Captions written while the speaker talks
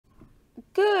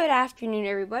Good afternoon,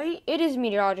 everybody. It is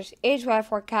meteorologist Age5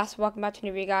 Forecast. Welcome back to the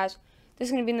video, guys. This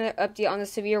is going to be another update on the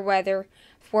severe weather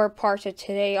for parts of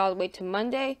today all the way to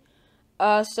Monday.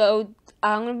 So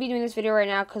I'm going to be doing this video right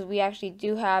now because we actually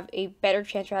do have a better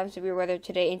chance for having severe weather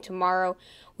today and tomorrow.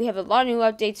 We have a lot of new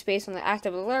updates based on the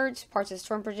active alerts, parts of the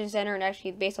Storm Prediction Center, and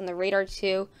actually based on the radar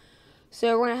too.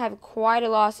 So we're going to have quite a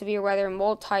lot of severe weather.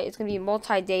 It's going to be a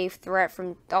multi-day threat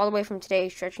from all the way from today,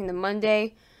 stretching to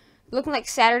Monday. Looking like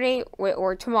Saturday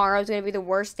or tomorrow is going to be the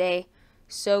worst day.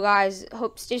 So guys,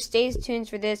 just stay tuned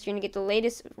for this. You're going to get the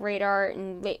latest radar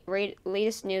and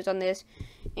latest news on this.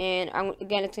 And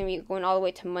again, it's going to be going all the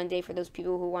way to Monday for those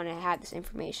people who want to have this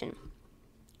information.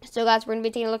 So guys, we're going to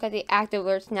be taking a look at the active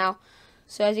alerts now.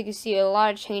 So as you can see, a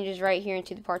lot of changes right here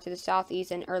into the parts of the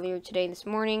southeast and earlier today and this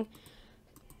morning.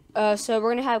 So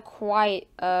we're going to have quite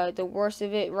the worst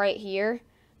of it right here.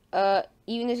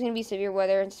 Even there's going to be severe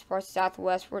weather in parts of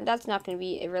southwest. That's not going to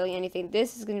be really anything.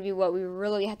 This is going to be what we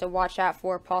really have to watch out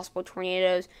for: possible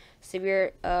tornadoes,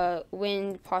 severe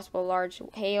wind, possible large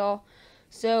hail.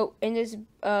 So in this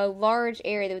large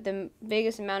area with the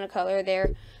biggest amount of color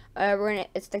there,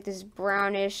 it's like this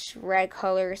brownish red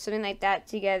color, something like that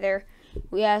together.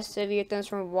 We have severe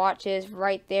thunderstorm watches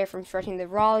right there from stretching the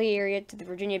Raleigh area to the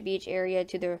Virginia Beach area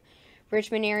to the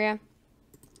Richmond area.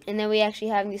 And then we actually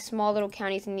have these small little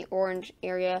counties in the orange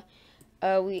area.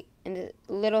 In the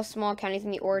little small counties in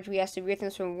the orange, we have severe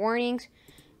thunderstorm warnings.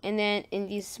 And then in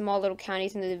these small little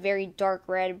counties in the very dark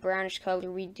red, brownish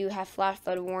color, we do have flash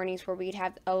flood warnings where we'd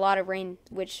have a lot of rain,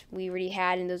 which we already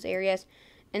had in those areas.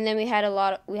 And then we have a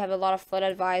lot of flood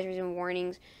advisories and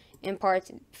warnings in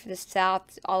parts for the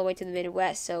south all the way to the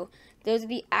Midwest. So those are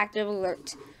the active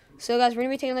alerts. So guys, we're going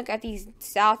to be taking a look at the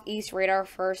southeast radar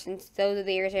first, since those are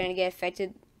the areas that are going to get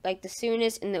affected like the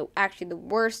soonest and actually the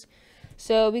worst.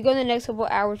 So we go in the next couple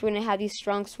hours, we're going to have these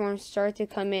strong storms start to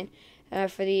come in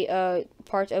for the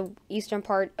eastern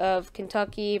part of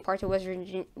Kentucky, parts of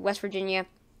West Virginia,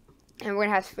 and we're going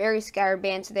to have very scattered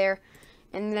bands there.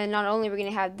 And then not only are we going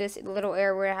to have this little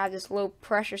area, we're going to have this low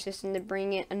pressure system to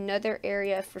bring in another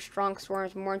area for strong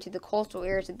storms more into the coastal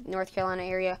areas of the North Carolina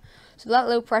area. So that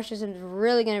low pressure system is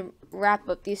really going to wrap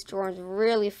up these storms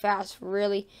really fast,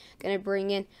 really going to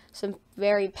bring in some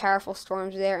very powerful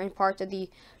storms there in parts of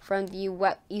from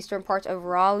the eastern parts of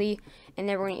Raleigh. And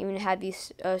then we're going to even have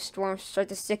these storms start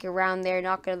to stick around there,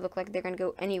 not going to look like they're going to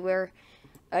go anywhere.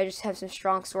 Just have some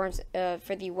strong storms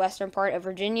for the western part of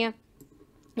Virginia.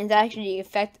 And that actually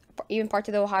affect even parts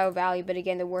of the Ohio Valley, but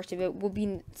again, the worst of it will be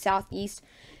in southeast.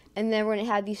 And then we're going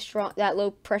to have that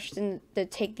low pressure to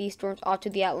take these storms off to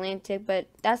the Atlantic, but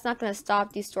that's not going to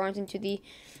stop these storms into the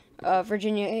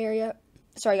Virginia area.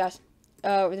 Sorry, guys.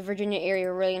 The Virginia area,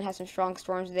 we're really going to have some strong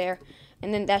storms there.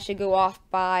 And then that should go off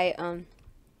by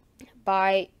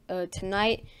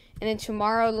tonight. And then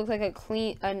tomorrow looks like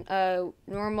a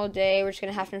normal day. We're just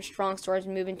going to have some strong storms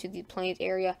move into the Plains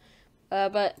area.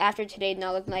 But after today,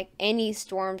 not looking like any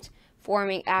storms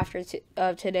forming after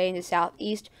today in the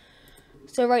southeast.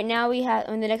 So right now we have,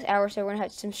 in the next hour or so, we're going to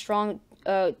have some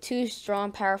two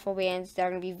strong, powerful bands that are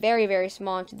going to be very, very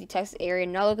small into the Texas area.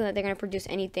 Not looking like they're going to produce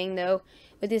anything, though.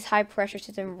 With this high pressure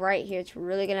system right here, it's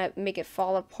really going to make it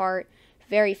fall apart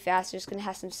very fast. It's going to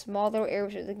have some small little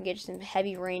areas where they can get some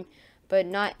heavy rain, but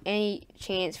not any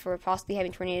chance for possibly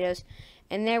having tornadoes.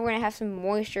 And then we're going to have some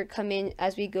moisture come in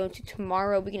as we go into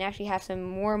tomorrow. We can actually have some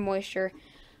more moisture.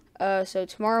 So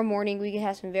tomorrow morning, we can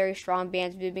have some very strong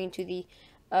bands moving to the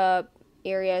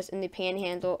areas in the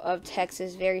panhandle of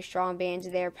Texas. Very strong bands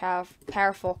there,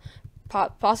 powerful,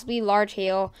 possibly large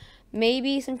hail.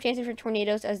 Maybe some chances for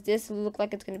tornadoes, as this looks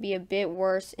like it's going to be a bit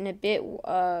worse and a bit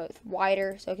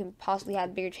wider. So it can possibly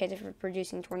have bigger chances for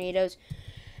producing tornadoes.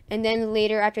 And then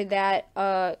later after that,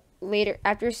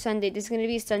 after Sunday, this is going to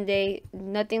be Sunday,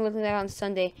 nothing looking like on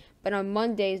Sunday, but on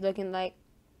Monday is looking like,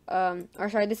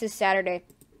 this is Saturday.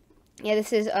 Yeah,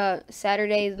 this is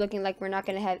Saturday is looking like we're not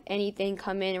going to have anything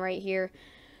come in right here,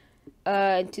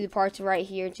 to the parts right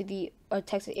here, to the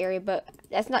Texas area, but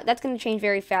that's going to change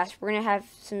very fast. We're going to have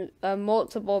some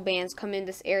multiple bands come in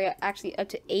this area, actually up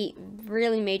to 8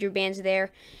 really major bands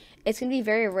there. It's going to be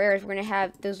very rare if we're going to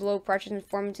have those low pressures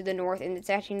forming to the north, and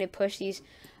it's actually going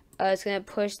to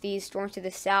push these storms to the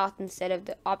south instead of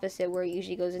the opposite where it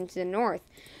usually goes into the north.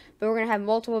 But we're going to have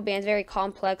multiple bands, very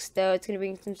complex though. It's going to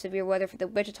bring some severe weather for the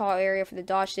Wichita area, for the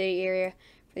Dodge City area,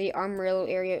 for the Amarillo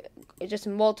area. It's just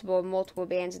multiple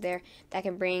bands there that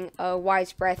can bring a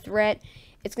widespread threat.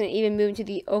 It's going to even move into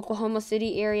the Oklahoma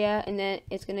City area, and then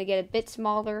it's going to get a bit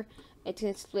smaller. It's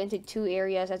going to split into 2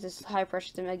 areas as this high pressure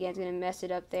system again is going to mess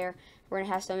it up there. We're going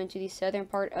to have some into the southern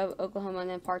part of Oklahoma and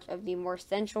then parts of the more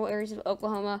central areas of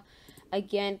Oklahoma.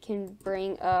 again can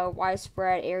bring a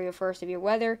widespread area for severe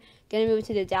weather. Gonna move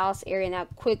into the Dallas area now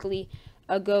quickly.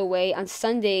 Go away on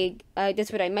Sunday.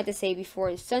 That's what I meant to say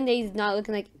before. Sunday is not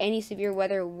looking like any severe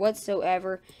weather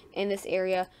whatsoever in this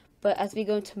area. But as we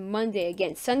go into Monday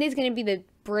again, Sunday's gonna be the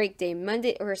break day.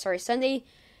 Sunday,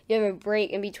 you have a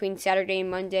break in between Saturday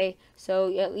and Monday,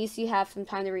 so at least you have some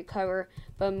time to recover.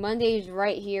 But Monday is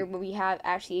right here where we have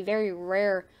actually a very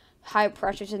rare high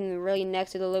pressure system really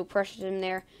next to the low pressure system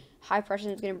there. High pressure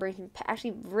system is going to bring some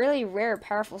actually really rare,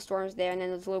 powerful storms there, and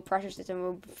then this low pressure system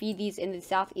will feed these in the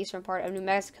southeastern part of New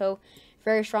Mexico.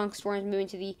 Very strong storms moving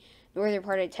to the northern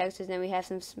part of Texas, and then we have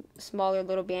some smaller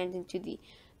little bands into the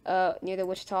near the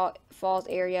Wichita Falls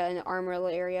area and the Amarillo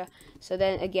area. So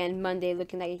then again, Monday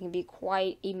looking like it can be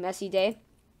quite a messy day.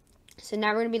 So now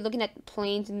we're going to be looking at the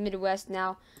plains and Midwest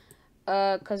now,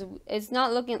 because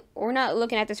we're not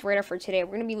looking at this radar for today.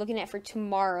 We're going to be looking at it for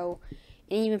tomorrow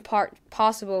and even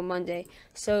possible Monday.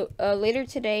 So later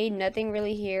today, nothing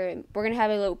really here. We're going to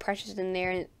have a little pressure system there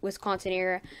in Wisconsin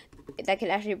area that could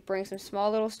actually bring some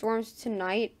small little storms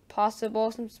tonight,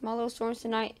 some small little storms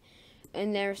tonight.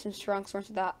 And there's some strong storms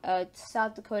to the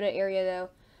South Dakota area though.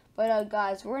 But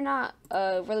guys, we're not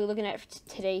really looking at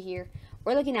today here.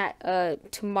 We're looking at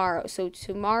tomorrow. So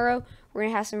tomorrow we're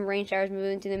gonna have some rain showers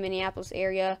moving to the Minneapolis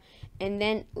area, and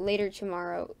then later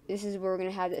tomorrow, this is where we're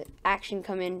gonna have the action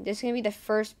come in. This is gonna be the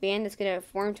first band that's gonna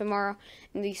form tomorrow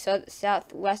in the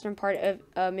southwestern part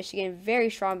of Michigan. Very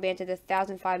strong band to the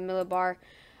 1,005 millibar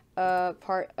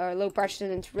low pressure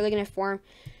system. It's really gonna form.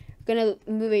 Gonna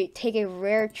take a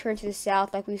rare turn to the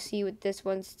south like we see with this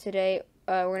ones today.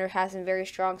 We're gonna have some very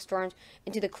strong storms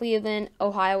into the Cleveland,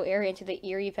 Ohio area, into the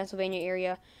Erie, Pennsylvania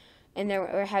area, and then we're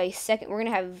gonna have we're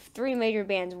gonna have 3 major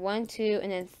bands, 1, 2,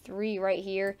 and then 3 right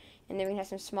here, and then we're gonna have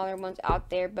some smaller ones out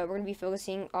there. But we're gonna be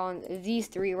focusing on these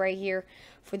 3 right here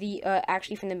for the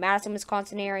actually from the Madison,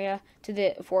 Wisconsin area to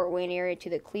the Fort Wayne area to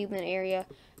the Cleveland area.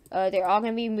 They're all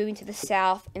gonna be moving to the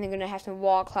south, and they're gonna have some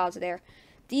wall clouds there.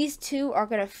 These 2 are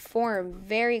going to form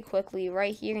very quickly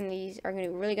right here, and these are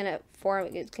really going to form.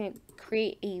 It's going to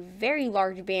create a very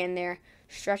large band there,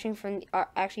 stretching from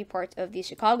actually parts of the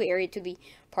Chicago area to the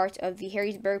parts of the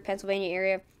Harrisburg, Pennsylvania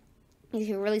area. You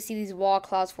can really see these wall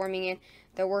clouds forming in.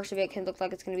 The worst of it can look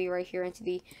like it's going to be right here into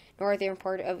the northern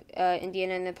part of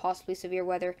Indiana, and then possibly severe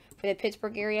weather for the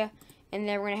Pittsburgh area. And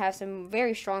then we're going to have some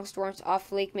very strong storms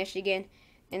off Lake Michigan.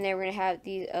 And then we're going to have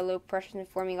these low pressures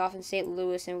forming off in St.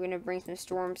 Louis, and we're going to bring some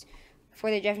storms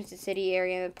for the Jefferson City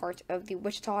area and parts of the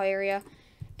Wichita area.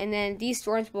 And then these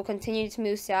storms will continue to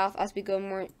move south as we go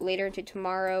more later into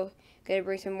tomorrow. Going to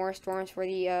bring some more storms for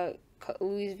the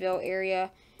Louisville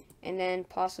area, and then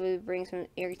possibly bring some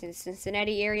areas to the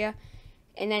Cincinnati area.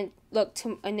 And then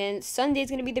then Sunday is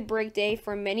going to be the break day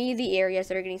for many of the areas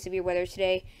that are getting severe weather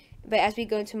today. But as we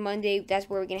go into Monday, that's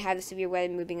where we're going to have the severe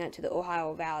weather moving out to the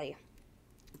Ohio Valley.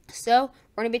 So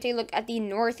we're going to be taking a look at the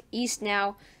Northeast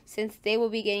now, since they will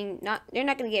be they're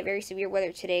not going to get very severe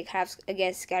weather today. Have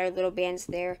again scattered little bands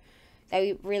there that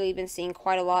we've really been seeing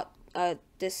quite a lot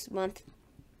this month.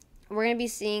 We're going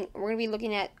to be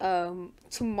looking at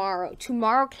tomorrow.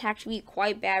 Tomorrow can actually be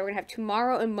quite bad. We're going to have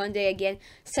tomorrow and Monday again.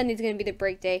 Sunday's going to be the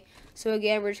break day. So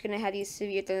again, we're just going to have these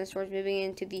severe thunderstorms moving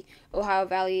into the Ohio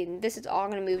Valley, and this is all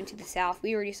going to move into the south.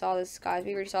 We already saw this, guys.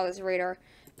 We already saw this radar.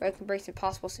 But it can bring some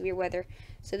possible severe weather.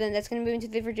 So then that's going to move into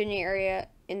the Virginia area.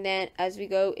 And then as we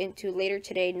go into later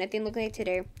today, nothing looking like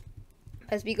today.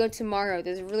 As we go tomorrow,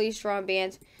 there's really strong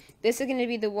bands. This is going to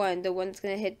be the one that's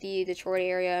going to hit the Detroit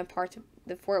area and parts of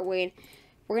the Fort Wayne.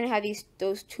 We're going to have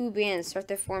those 2 bands start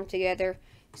to form together.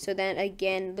 So then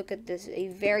again, look at this, a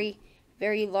very,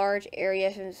 very large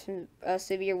area, some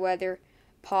severe weather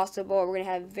possible. We're going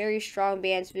to have very strong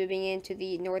bands moving into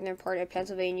the northern part of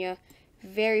Pennsylvania.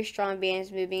 Very strong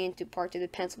bands moving into parts of the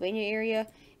Pennsylvania area,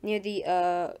 near the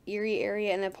Erie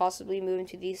area, and then possibly moving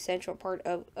to the central part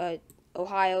of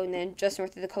Ohio, and then just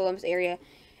north of the Columbus area.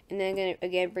 And then going to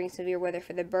again bring severe weather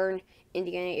for the Bern,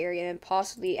 Indiana area, and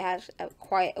possibly has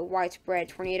quite a widespread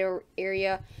tornado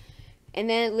area. And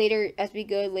then later, as we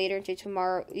go later into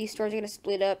tomorrow, these storms are going to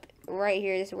split up right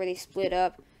here. This is where they split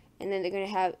up, and then they're going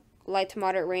to have light to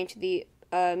moderate rain to the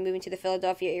moving to the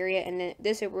Philadelphia area, and then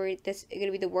this is going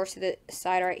to be the worst of the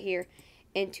side right here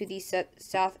into the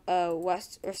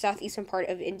southwest or southeastern part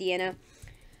of Indiana.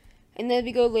 And then as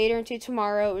we go later into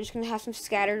tomorrow, we're just going to have some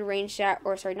scattered rain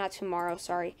not tomorrow,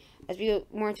 sorry. As we go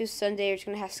more into Sunday, we're just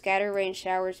going to have scattered rain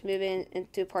showers moving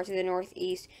into parts of the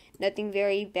Northeast. Nothing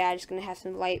very bad, just going to have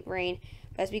some light rain.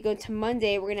 But as we go into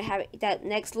Monday, we're going to have that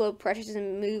next low pressure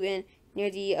system move in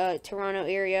near the Toronto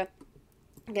area.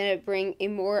 Gonna bring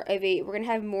we're gonna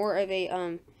have more of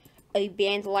a a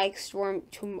band-like storm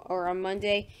or on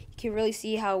Monday. You can really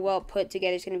see how well put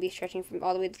together it's going to be, stretching from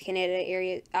all the way to the Canada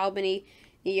area, Albany,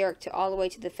 New York, to all the way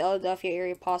to the Philadelphia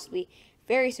area, possibly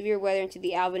very severe weather into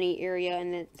the Albany area,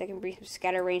 and then that can bring some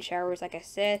scattered rain showers, like I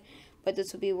said, but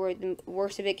this will be where the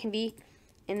worst of it can be.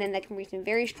 And then that can bring some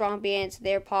very strong bands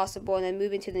there possible, and then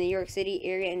move into the New York City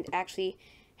area and actually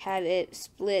have it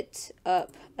split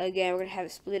up again. We're going to have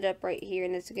it split up right here,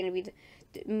 and that's going to be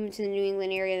move to the New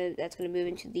England area. That's going to move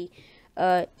into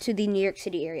the New York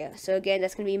City area. So again,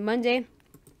 that's going to be Monday.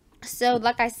 So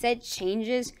like I said,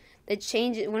 changes.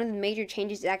 One of the major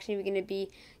changes is actually going to be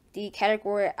the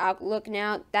category outlook.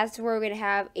 Now that's where we're going to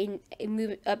have a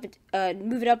move it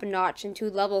up a notch into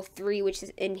level 3, which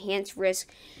is enhanced risk.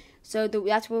 So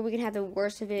that's where we can have the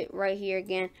worst of it right here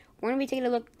again. We're going to be taking a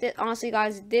look. Honestly,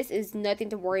 guys, this is nothing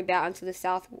to worry about until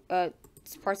the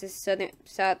parts of southern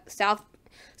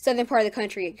part of the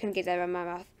country. I couldn't get that out of my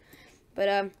mouth.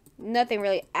 But nothing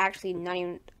really, actually, not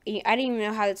even. I didn't even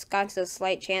know how it's gotten to a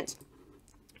slight chance.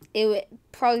 It would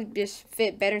probably just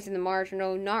fit better into the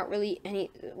marginal. Not really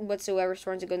any whatsoever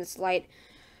storms to go in the slight.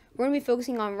 We're going to be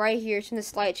focusing on right here. It's in the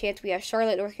slight chance. We have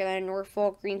Charlotte, North Carolina,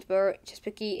 Norfolk, Greensboro,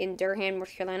 Chesapeake, and Durham,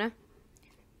 North Carolina.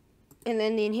 And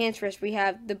then the enhanced risk, we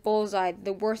have the bullseye.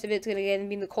 The worst of it's going to get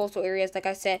be in the coastal areas. Like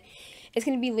I said, it's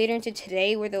going to be later into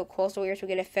today where the coastal areas will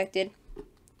get affected.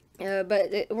 But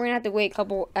we're going to have to wait a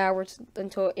couple hours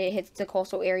until it hits the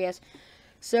coastal areas.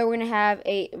 So we're going to have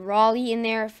a Raleigh in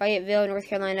there, Fayetteville, North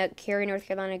Carolina, Cary, North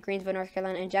Carolina, Greensboro, North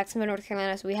Carolina, and Jacksonville, North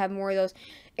Carolina. So we have more of those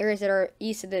areas that are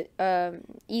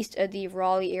east of the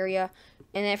Raleigh area.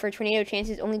 And then for tornado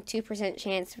chances, only 2%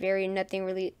 chance, nothing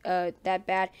really that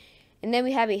bad. And then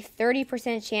we have a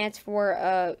 30% chance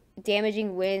for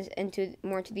damaging winds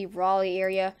more into the Raleigh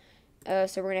area.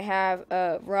 So we're going to have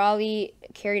Raleigh,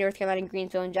 Cary, North Carolina,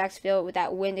 Greensboro, and Jacksonville with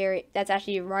that wind area. That's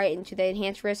actually right into the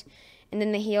enhanced risk. And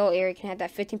then the hail area can have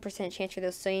that 15% chance for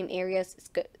those same areas.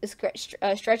 It's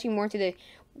stretching more to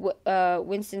the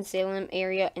Winston-Salem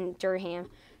area and Durham.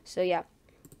 So, yeah.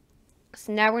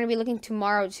 So now we're going to be looking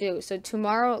tomorrow, too. So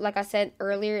tomorrow, like I said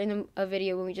earlier in the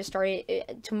video when we just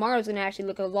started, tomorrow's going to actually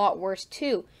look a lot worse,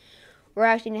 too. We're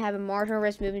actually going to have a marginal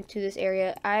risk moving to this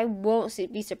area. I won't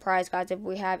be surprised, guys, if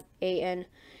we have an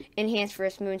enhanced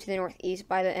risk moving to the northeast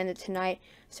by the end of tonight.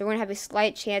 So we're going to have a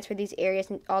slight chance for these areas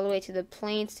all the way to the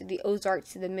plains, to the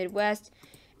Ozarks, to the Midwest.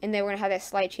 And then we're going to have that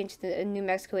slight chance to the New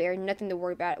Mexico area. Nothing to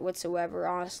worry about whatsoever,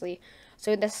 honestly.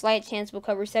 So the slight chance will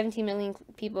cover 17 million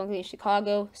people, including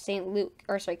Chicago,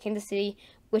 Kansas City,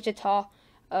 Wichita,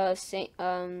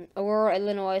 Aurora,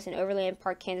 Illinois, and Overland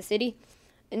Park, Kansas City.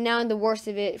 And now the worst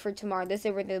of it for tomorrow. This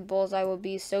is where the bullseye will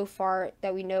be so far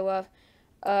that we know of.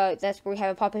 That's where we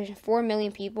have a population of 4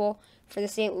 million people for the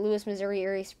St. Louis, Missouri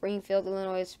area, Springfield,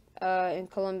 Illinois,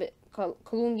 and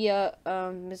Columbia,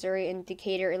 Missouri, and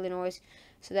Decatur, Illinois.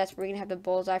 So that's where we're going to have the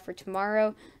bullseye for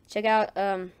tomorrow. Check out,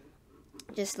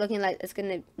 just looking like it's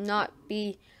going to not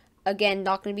going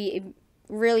to be a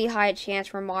really high chance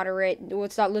for moderate. Well,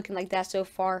 it's not looking like that so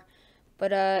far.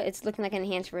 But it's looking like an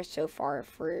enhanced risk so far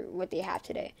for what they have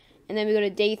today. And then we go to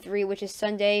day 3, which is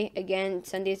Sunday. Again,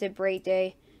 Sunday's a break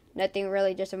day. Nothing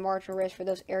really, just a marginal risk for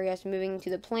those areas moving to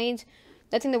the plains.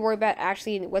 Nothing to worry about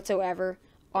actually whatsoever,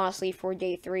 honestly, for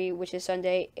day 3, which is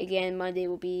Sunday. Again, Monday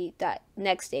will be that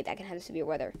next day that can have the severe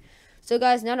weather. So,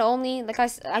 guys, not only, like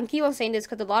I keep on saying this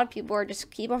because a lot of people are just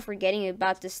keep on forgetting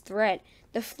about this threat.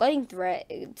 The flooding threat,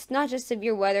 it's not just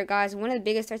severe weather, guys. One of the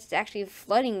biggest threats is actually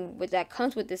flooding that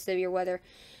comes with this severe weather,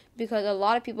 because a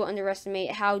lot of people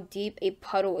underestimate how deep a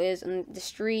puddle is on the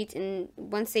street, and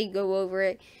once they go over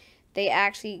it,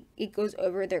 it goes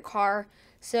over their car.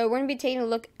 So we're going to be taking a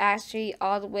look actually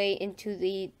all the way into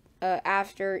the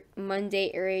after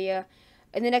Monday area.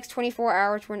 In the next 24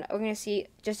 hours, we're going to see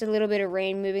just a little bit of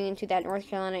rain moving into that North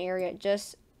Carolina area,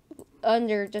 just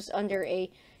under a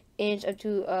inch up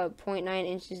to 0.9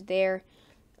 inches there.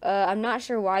 I'm not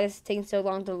sure why this is taking so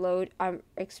long to load. I'm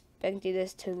expecting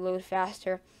this to load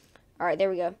faster. Alright, there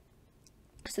we go.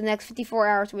 So the next 54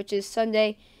 hours, which is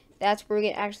Sunday, that's where we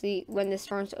get actually, when the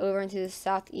storm's over into the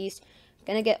southeast,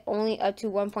 gonna get only up to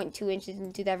 1.2 inches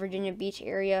into that Virginia Beach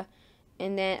area.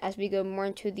 And then as we go more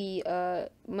into the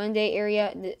Monday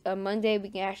area, Monday we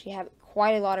can actually have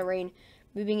quite a lot of rain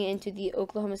moving into the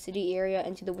Oklahoma City area,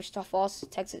 into the Wichita Falls,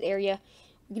 Texas area.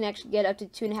 We can actually get up to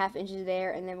 2.5 inches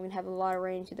there, and then we're going to have a lot of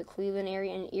rain into the Cleveland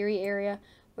area and Erie area,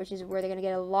 which is where they're going to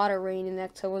get a lot of rain in the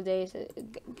next couple of days,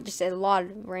 just a lot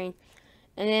of rain.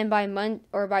 And then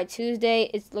by Tuesday,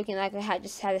 it's looking like I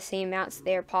just had the same amounts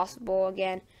there possible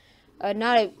again.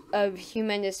 Not a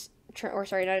tremendous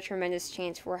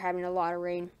chance for having a lot of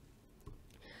rain.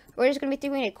 We're just going to be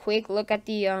taking a quick look at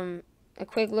the a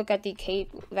quick look at the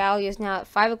Cape values now at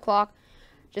 5 o'clock.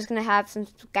 Just going to have some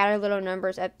scattered little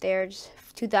numbers up there, just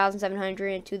 2,700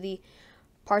 into the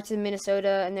parts of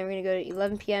Minnesota, and then we're going to go to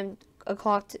 11 p.m.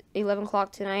 11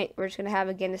 o'clock tonight. We're just going to have,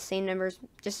 again, the same numbers,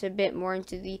 just a bit more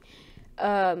into the,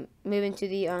 move into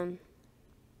the,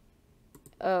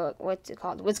 what's it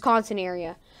called, Wisconsin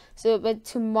area. So, but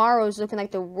tomorrow is looking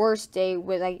like the worst day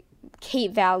with, like,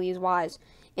 Cape values wise,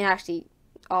 and actually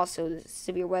also the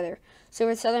severe weather. So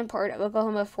for the southern part of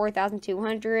Oklahoma,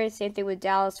 4,200. Same thing with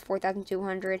Dallas,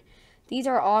 4,200. These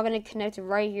are all going to connect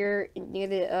right here near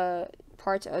the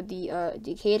parts of the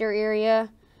Decatur area.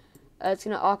 It's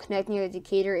going to all connect near the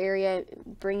Decatur area,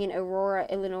 bringing Aurora,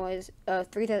 Illinois,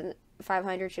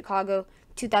 3,500. Chicago,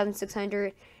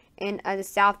 2,600. And the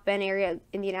South Bend area,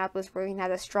 Indianapolis, we're going to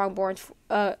have the Strongborns.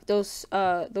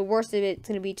 The worst of it's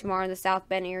going to be tomorrow in the South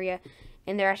Bend area.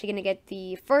 And they're actually going to get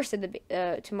the first of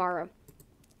the tomorrow.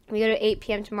 We go to 8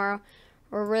 p.m. tomorrow.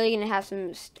 We're really going to have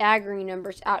some staggering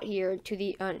numbers out here to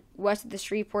the west of the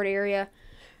Shreveport area.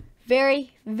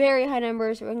 Very, very high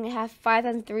numbers. We're going to have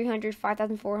 5,300,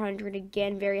 5,400.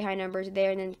 Again, very high numbers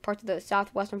there. And then parts of the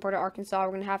southwestern part of Arkansas,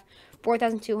 we're going to have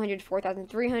 4,200,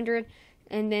 4,300.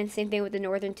 And then same thing with the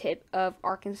northern tip of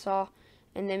Arkansas.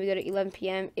 And then we go to 11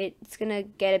 p.m. It's going to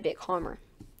get a bit calmer.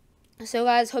 So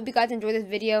guys, hope you guys enjoyed this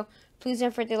video. Please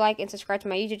don't forget to like and subscribe to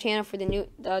my YouTube channel for the new,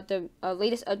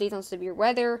 latest updates on severe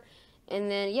weather. And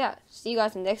then, yeah, see you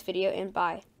guys in the next video, and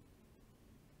bye.